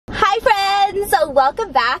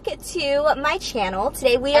welcome back to my channel.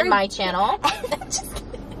 Today we are my channel.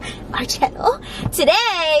 Our channel.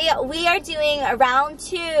 Today we are doing round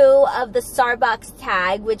 2 of the Starbucks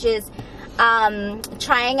tag, which is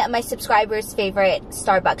trying my subscribers' favorite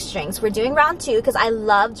Starbucks drinks. We're doing round 2 because I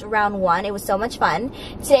loved round 1. It was so much fun.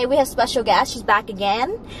 Today we have special guest. She's back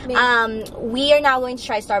again. We are now going to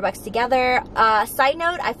try Starbucks together. Side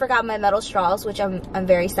note, I forgot my metal straws, which I'm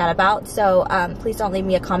very sad about. So please don't leave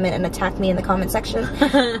me a comment and attack me in the comment section.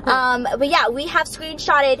 But yeah, we have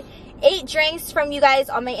screenshotted 8 drinks from you guys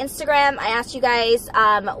on my Instagram. I asked you guys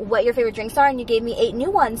what your favorite drinks are, and you gave me 8 new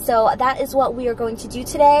ones. So that is what we are going to do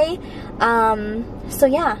today. So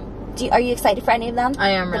yeah, are you excited for any of them?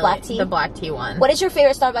 I am the really. Black tea? The black tea one. What is your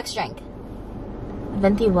favorite Starbucks drink?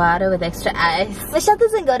 Venti water with extra ice. Michelle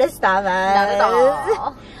doesn't go to Starbucks. Not at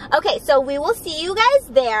all. Okay, so we will see you guys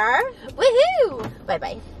there. Woohoo!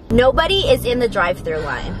 Bye-bye. Nobody is in the drive-thru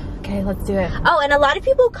line. Okay, let's do it. Oh, and a lot of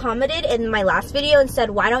people commented in my last video and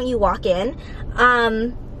said, why don't you walk in?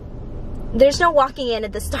 There's no walking in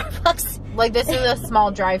at the Starbucks. Like, this is a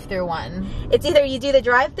small drive-through one. It's either you do the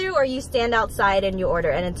drive-through or you stand outside and you order,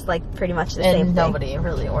 and it's like pretty much the same thing. And nobody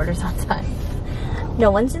really orders outside.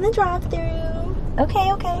 No one's in the drive-through.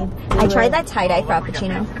 Okay, okay. I tried that tie-dye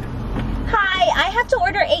frappuccino. Hi, I have to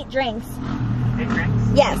order 8 drinks. 8 drinks?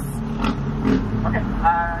 Yes. Okay,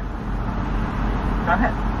 go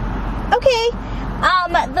ahead. Okay,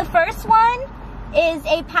 the first one is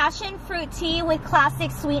a passion fruit tea with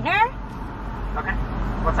classic sweetener. Okay,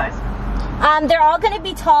 what size? They're all gonna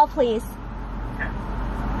be tall, please. Okay.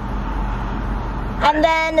 And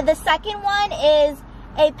then the second one is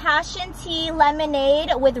a passion tea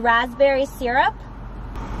lemonade with raspberry syrup.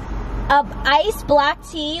 Iced black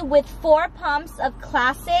tea with 4 pumps of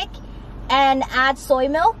classic and add soy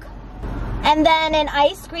milk. And then an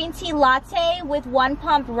iced green tea latte with 1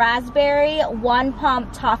 pump raspberry, 1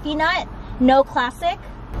 pump toffee nut, no classic.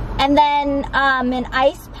 And then an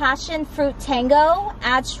iced passion fruit tango,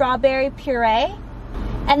 add strawberry puree.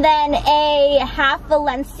 And then a half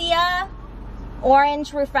Valencia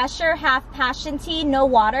orange refresher, half passion tea, no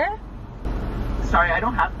water. Sorry, I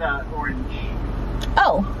don't have the orange.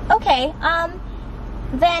 Oh, okay.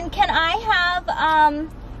 Then can I have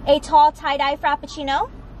a tall tie-dye frappuccino?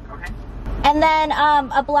 Okay. And then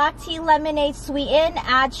a black tea lemonade sweetened,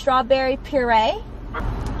 add strawberry puree.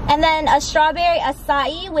 And then a strawberry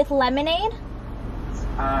acai with lemonade. It's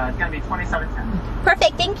gonna be $27.10.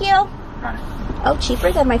 Perfect, thank you. Got it. Oh,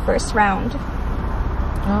 cheaper than my first round.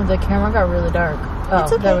 Oh, the camera got really dark. Oh,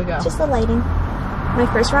 It's okay, there we go. just the lighting. My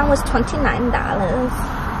first round was $29.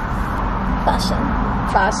 Fashion.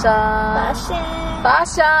 Fashion. Fashion.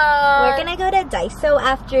 Fashion. We're gonna go to Daiso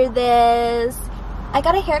after this. I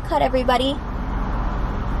got a haircut, everybody.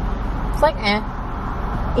 It's like, eh.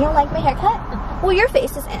 You don't like my haircut? Well, your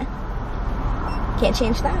face is eh. Can't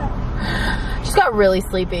change that. Just got really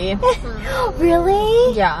sleepy.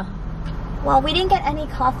 Really? Yeah. Well, we didn't get any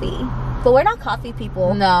coffee. But we're not coffee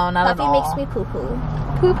people. No, not at all. Coffee makes me poo-poo.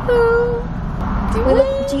 Poo-poo.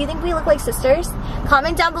 Do you think we look like sisters?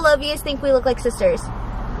 Comment down below if you guys think we look like sisters.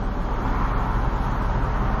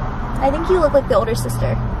 I think you look like the older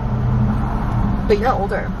sister. But you're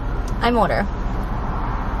older. I'm older.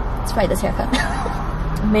 Let's try this haircut.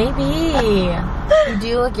 Maybe. You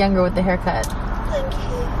do look younger with the haircut. Thank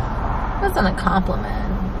you. That's not a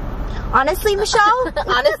compliment. Honestly, Michelle?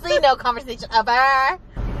 Honestly, no conversation ever.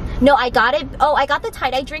 No, I got it. Oh, I got the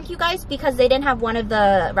tie-dye drink, you guys, because they didn't have one of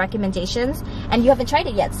the recommendations, and you haven't tried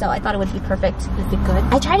it yet, so I thought it would be perfect. Is it good?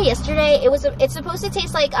 I tried it yesterday. It's supposed to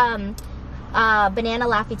taste like banana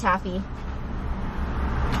Laffy Taffy,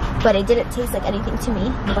 but it didn't taste like anything to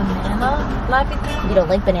me. Banana Laffy Taffy? You don't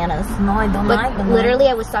like bananas? No, I don't like bananas. Literally,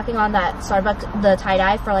 I was sucking on that Starbucks, the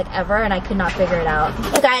tie-dye for like ever, and I could not figure it out.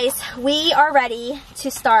 You guys, we are ready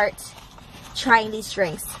to start trying these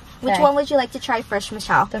drinks. Which one would you like to try first,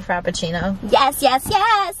 Michelle? The Frappuccino. Yes, yes,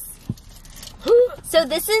 yes! So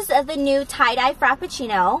this is the new tie-dye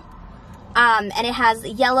Frappuccino. And it has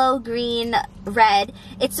yellow, green, red.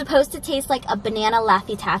 It's supposed to taste like a banana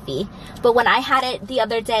Laffy Taffy. But when I had it the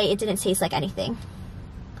other day, it didn't taste like anything.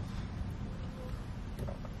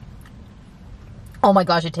 Oh my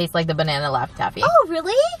gosh, it tastes like the banana Laffy Taffy. Oh,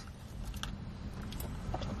 really?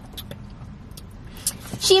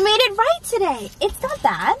 She made it right today. It's not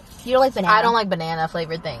bad. You don't like banana? I don't like banana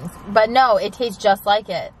flavored things. But no, it tastes just like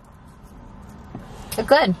it. It's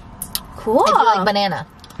good. Cool. If you like banana.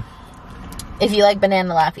 If you like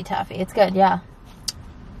banana Laffy Taffy, it's good, yeah.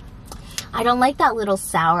 I don't like that little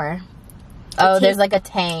sour. Oh, there's like a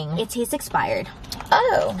tang. It tastes expired.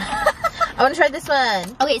 Oh. I want to try this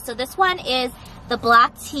one. Okay, so this one is the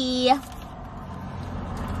black tea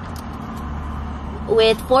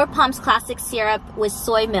with 4 pumps classic syrup with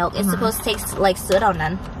soy milk. It's supposed to taste like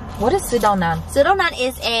sudonan. What is sudonan? Sudonan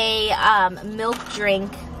is a milk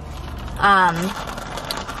drink.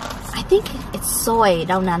 I think it's soy.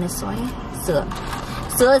 Daonan is soy.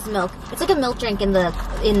 Su is milk. It's like a milk drink in the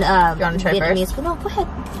Vietnamese. No, go ahead.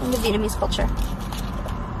 In the Vietnamese culture.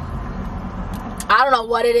 I don't know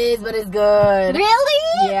what it is, but it's good.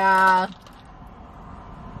 Really? Yeah.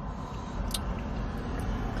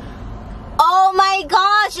 Oh my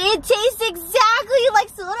gosh! It tastes exactly like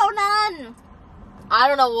sudonan. I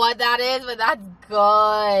don't know what that is, but that's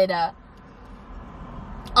good.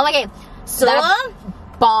 Oh my god. That's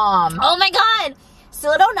bomb. Oh my god.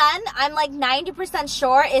 Sudonan, I'm like 90%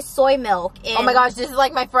 sure is soy milk. Oh my gosh, this is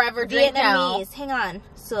like my forever drink now. Vietnamese. Hang on.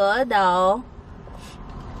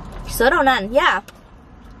 Sudonan, yeah.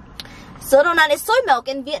 Sudonan is soy milk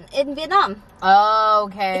in Vietnam. Oh,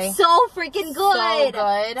 okay. It's so freaking good.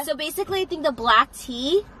 So good. So basically, I think the black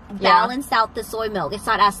tea balanced out the soy milk. It's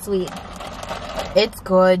not as sweet. It's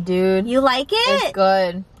good, dude. You like it? It's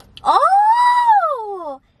good.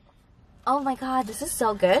 Oh! Oh my god, this is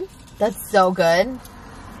so good. That's so good.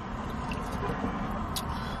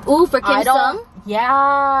 Ooh, for Kim Sung?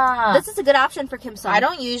 Yeah. This is a good option for Kim Sung. I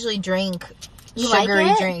don't usually drink like sugary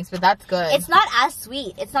it? drinks, but that's good. It's not as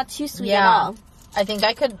sweet. It's not too sweet at all. I think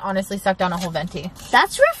I could honestly suck down a whole venti.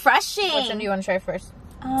 That's refreshing. Which one do you want to try first?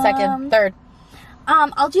 Second? Third?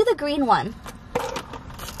 I'll do the green one.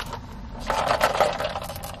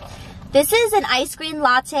 This is an ice cream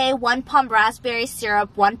latte, 1 pump raspberry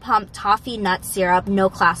syrup, 1 pump toffee nut syrup, no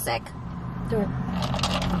classic. Do it.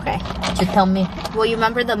 Okay. You tell me. Well, you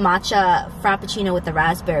remember the matcha frappuccino with the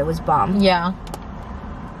raspberry was bomb. Yeah.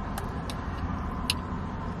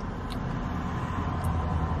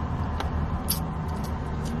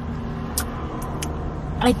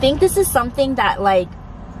 I think this is something that like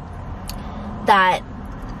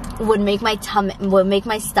would make my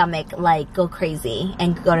stomach like go crazy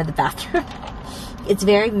and go to the bathroom. It's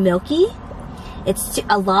very milky. It's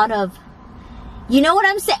a lot of, you know what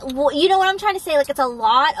I'm saying? You know what I'm trying to say? Like it's a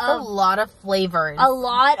lot of flavors. A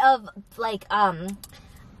lot of like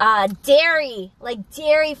dairy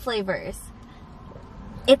flavors.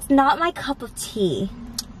 It's not my cup of tea.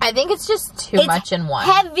 I think it's just too much in one.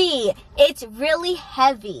 Heavy. It's really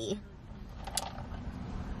heavy.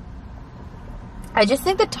 I just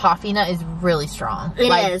think the toffee nut is really strong.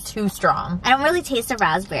 It is. Too strong. I don't really taste a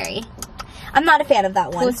raspberry. I'm not a fan of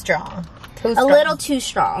that one. Too strong. A little too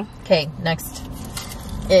strong. Okay, next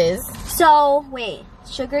is... So, wait.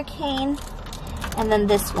 Sugar cane. And then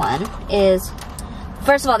this one is...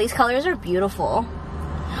 First of all, these colors are beautiful.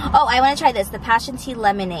 Oh, I want to try this. The passion tea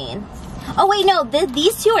lemonade. Oh, wait, no.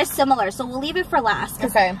 These two are similar, so we'll leave it for last.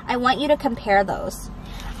 Okay. I want you to compare those.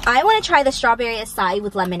 I want to try the strawberry acai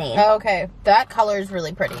with lemonade. Oh, okay. That color is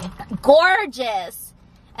really pretty. Gorgeous.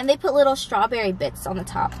 And they put little strawberry bits on the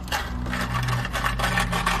top.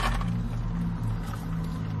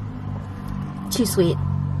 Too sweet.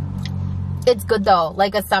 It's good though.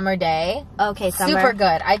 Like a summer day. Okay, summer. Super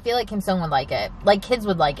good. I feel like Kim Sung would like it. Like kids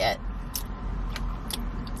would like it.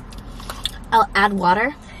 I'll add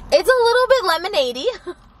water. It's a little bit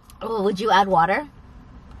lemonade-y. Oh, would you add water?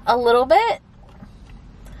 A little bit.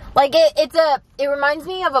 Like it reminds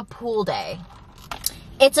me of a pool day.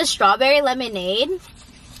 It's a strawberry lemonade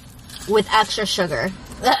with extra sugar.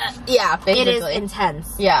 Yeah, basically. It is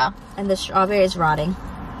intense. Yeah. And the strawberry is rotting.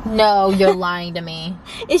 No, you're lying to me.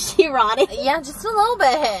 Is she rotting? Yeah, just a little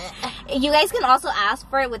bit. You guys can also ask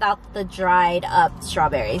for it without the dried up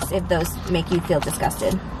strawberries if those make you feel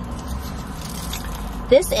disgusted.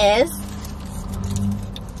 This is...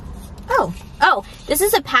 Oh, this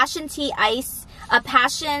is a passion tea ice... A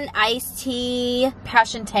passion iced tea...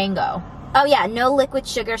 Passion tango. Oh yeah, no liquid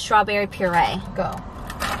sugar strawberry puree. Go.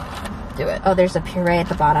 Do it. Oh, there's a puree at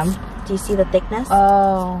the bottom. Do you see the thickness?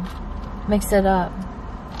 Oh. Mix it up.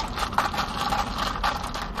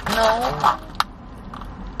 No.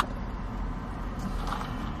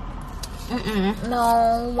 Mm-mm.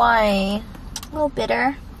 No, why? A little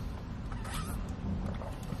bitter.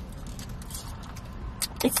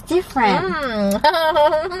 It's different.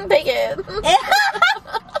 Take it.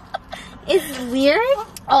 It's weird.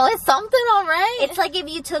 Oh, it's something, all right. It's like if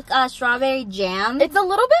you took strawberry jam. It's a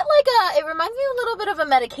little bit like it reminds me a little bit of a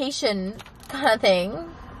medication kind of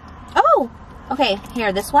thing. Oh, okay.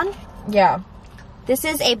 Here, this one. Yeah. This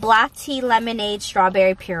is a black tea lemonade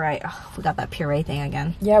strawberry puree. Oh, we got that puree thing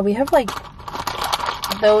again. Yeah, we have like,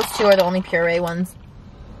 those two are the only puree ones.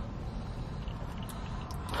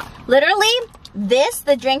 Literally,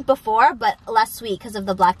 the drink before, but less sweet because of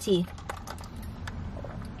the black tea.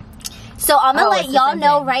 So So I'm gonna let it's the y'all same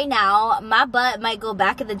know thing. right now, my butt might go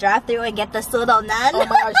back in the drive-thru and get the soda none. Oh my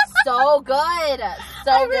gosh, so good.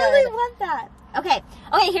 So I really good. want that. Okay,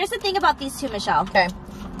 here's the thing about these two, Michelle. Okay.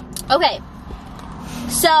 Okay,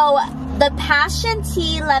 so the passion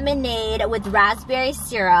tea lemonade with raspberry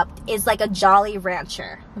syrup is like a Jolly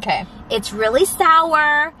Rancher. Okay. It's really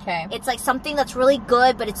sour. Okay. It's like something that's really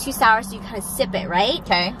good, but it's too sour, so you kind of sip it, right?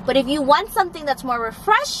 Okay. But if you want something that's more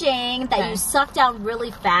refreshing, that Okay. you suck down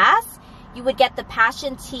really fast, you would get the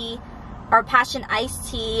passion tea or passion iced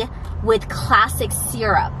tea with classic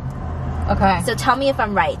syrup. Okay. So tell me if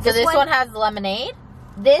I'm right. So this one has lemonade?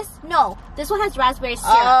 This one has raspberry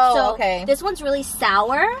syrup. Oh, so okay. This one's really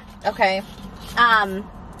sour, Okay. and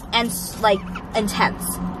like intense.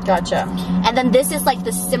 Gotcha. And then this is like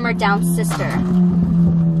the simmered down sister.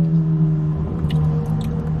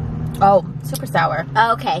 Oh, super sour.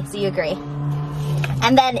 Okay, so you agree.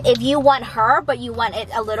 And then if you want her, but you want it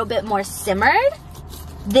a little bit more simmered,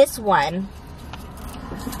 this one.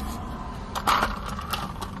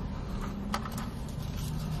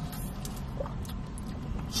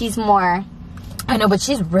 She's more. I know, but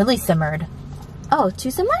she's really simmered. Oh, too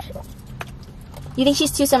simmered? You think she's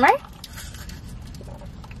too simmered?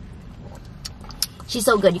 She's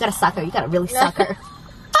so good. You gotta suck her. You gotta really suck her.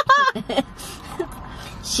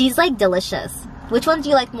 She's like delicious. Which one do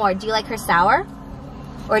you like more? Do you like her sour?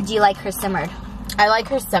 Or do you like her simmered? I like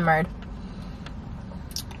her simmered.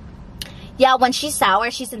 Yeah, when she's sour,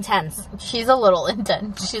 she's intense. She's a little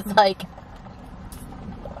intense. She's like...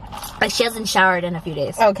 Like she hasn't showered in a few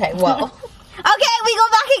days. Okay, well. Okay, we go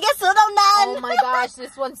back and get soda none. Oh my gosh,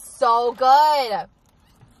 this one's so good.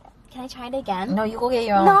 Can I try it again? No, you go get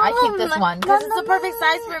your own. No, I keep this one because no, it's the no, perfect no.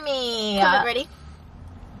 size for me. Come on, ready?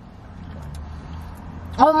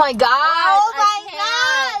 Oh my gosh. Oh I my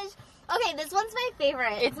can't. gosh. Okay, this one's my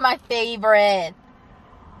favorite. It's my favorite.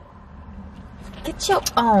 Get your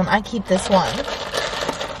own. I keep this one.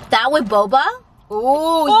 That with boba?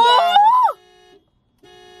 Ooh, Oh! yes.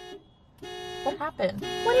 What happened?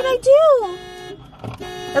 What did I do?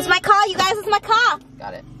 That's my car, you guys. That's my car.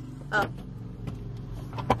 Got it. Oh.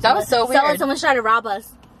 That was so weird. Someone's trying to rob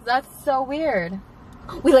us. That's so weird.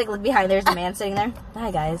 We like look behind. There's a man sitting there.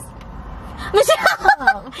 Hi, guys.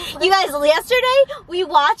 Michelle, you guys. Yesterday we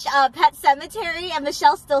watched Pet Cemetery, and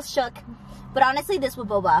Michelle still shook. But honestly, this with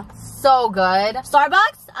boba. So good.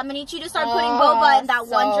 Starbucks, I'm gonna need you to start putting boba in that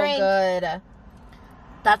one drink. Good.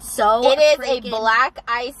 That's so. It is freaking... a black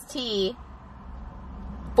iced tea,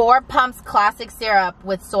 4 pumps classic syrup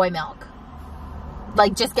with soy milk.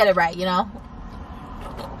 Like, just get it right, you know?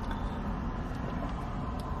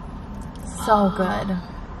 So good.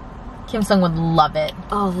 Kim Sung would love it.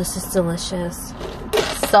 Oh, this is delicious.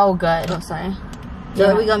 So good. Oh, sorry. Yeah.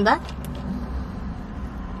 Are we going back?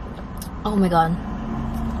 Oh my god.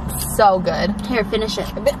 So good. Here, finish it.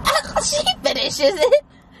 She finishes it.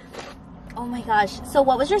 Oh my gosh. So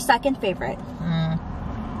what was your second favorite?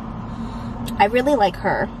 I really like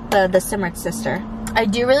her, the simmered sister. I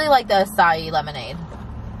do really like the acai lemonade.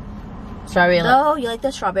 Strawberry lemonade. Oh, you like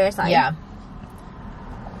the strawberry acai? Yeah.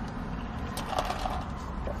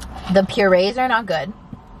 The purees are not good.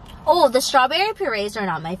 Oh, the strawberry purees are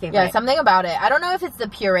not my favorite. Yeah, something about it. I don't know if it's the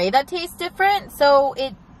puree that tastes different, so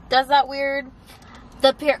it does that weird.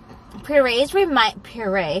 The puree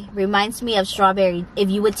reminds me of strawberry. If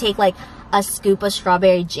you would take like a scoop of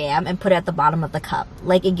strawberry jam and put it at the bottom of the cup,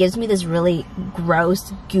 like it gives me this really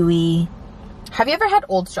gross, gooey. Have you ever had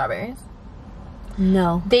old strawberries?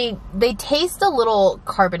 No. They taste a little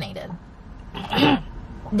carbonated. Have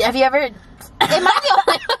you ever? Am I the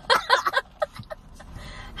only?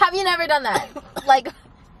 Have you never done that? Like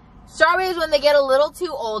strawberries, when they get a little too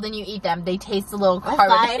old and you eat them, they taste a little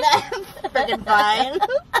carbonated. Freaking fine.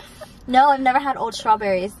 No, I've never had old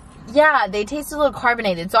strawberries. Yeah, they taste a little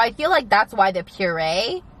carbonated. So I feel like that's why the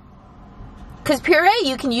puree. Because puree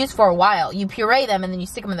you can use for a while. You puree them and then you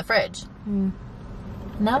stick them in the fridge. No?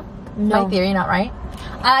 No. My theory not right?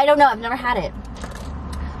 I don't know. I've never had it.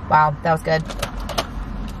 Wow, that was good.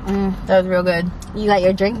 That was real good. You got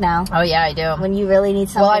your drink now. Oh yeah, I do. When you really need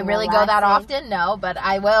something Will I really go that relaxing. often? No, but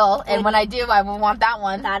I will. And when I do, I will want that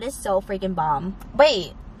one. That is so freaking bomb.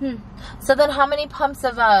 Wait. So then how many pumps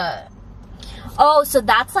of Oh, so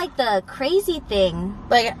that's like the crazy thing.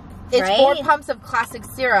 like it's Right? 4 pumps of classic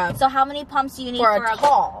syrup So how many pumps do you need for a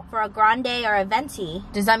tall. for a grande or a venti?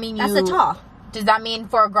 Does that mean That's a tall. Does that mean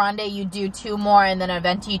for a grande you do 2 more and then a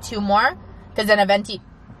venti 2 more? Because then a venti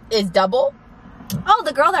is double? Oh,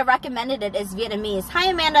 the girl that recommended it is Vietnamese. Hi,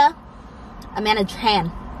 Amanda. Amanda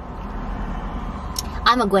Tran.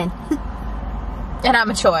 I'm a Gwen. And I'm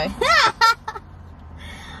a Choi.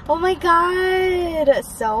 Oh my god.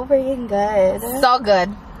 So freaking good. So good.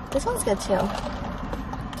 This one's good too.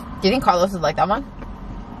 Do you think Carlos would like that one?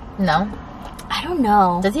 No. I don't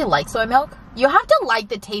know. Does he like soy milk? You have to like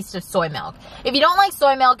the taste of soy milk. If you don't like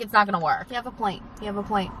soy milk, it's not gonna work. You have a point. You have a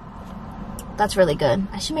point. That's really good.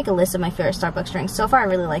 I should make a list of my favorite Starbucks drinks. So far, I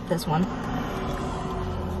really like this one.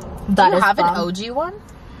 Do you have an OG one?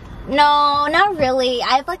 No, not really.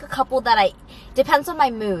 I have like a couple that depends on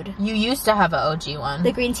my mood. You used to have an OG one.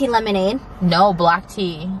 The green tea lemonade. No, black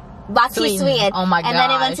tea. Black tea sweet. Oh my gosh. And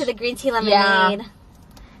then it went to the green tea lemonade. Yeah.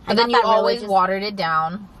 And then you always really watered it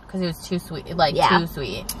down because it was too sweet. Like, too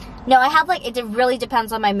sweet. No, I have like, it really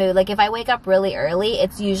depends on my mood. Like if I wake up really early,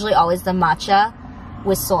 it's usually always the matcha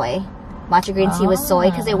with soy. Matcha green tea with soy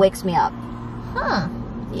because it wakes me up. Huh.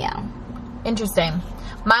 Yeah. Interesting.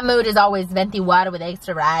 My mood is always venti water with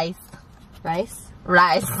extra rice. Rice?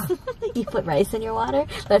 Rice. You put rice in your water?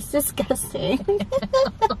 That's disgusting.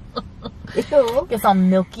 Ew. Gets all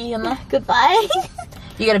milky in there. Goodbye.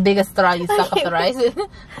 You get a bigger straw, you suck up the rice.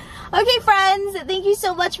 Okay, friends, thank you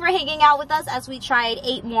so much for hanging out with us as we tried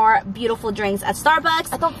 8 more beautiful drinks at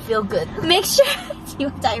Starbucks. I don't feel good. Make sure, you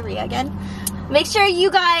have diarrhea again? Make sure you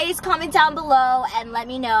guys comment down below and let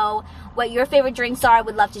me know what your favorite drinks are. I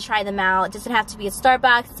would love to try them out. It doesn't have to be at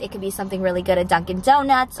Starbucks. It could be something really good at Dunkin'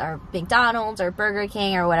 Donuts or McDonald's or Burger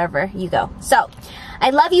King or whatever you go. So,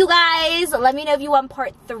 I love you guys. Let me know if you want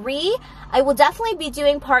part 3. I will definitely be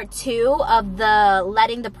doing part 2 of the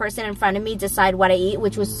letting the person in front of me decide what I eat,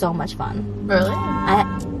 which was so much fun. Really? That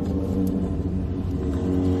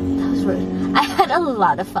was rude. I had a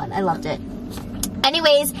lot of fun. I loved it.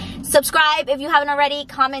 Anyways, subscribe if you haven't already.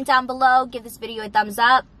 Comment down below. Give this video a thumbs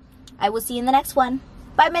up. I will see you in the next one.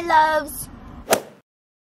 Bye, my loves.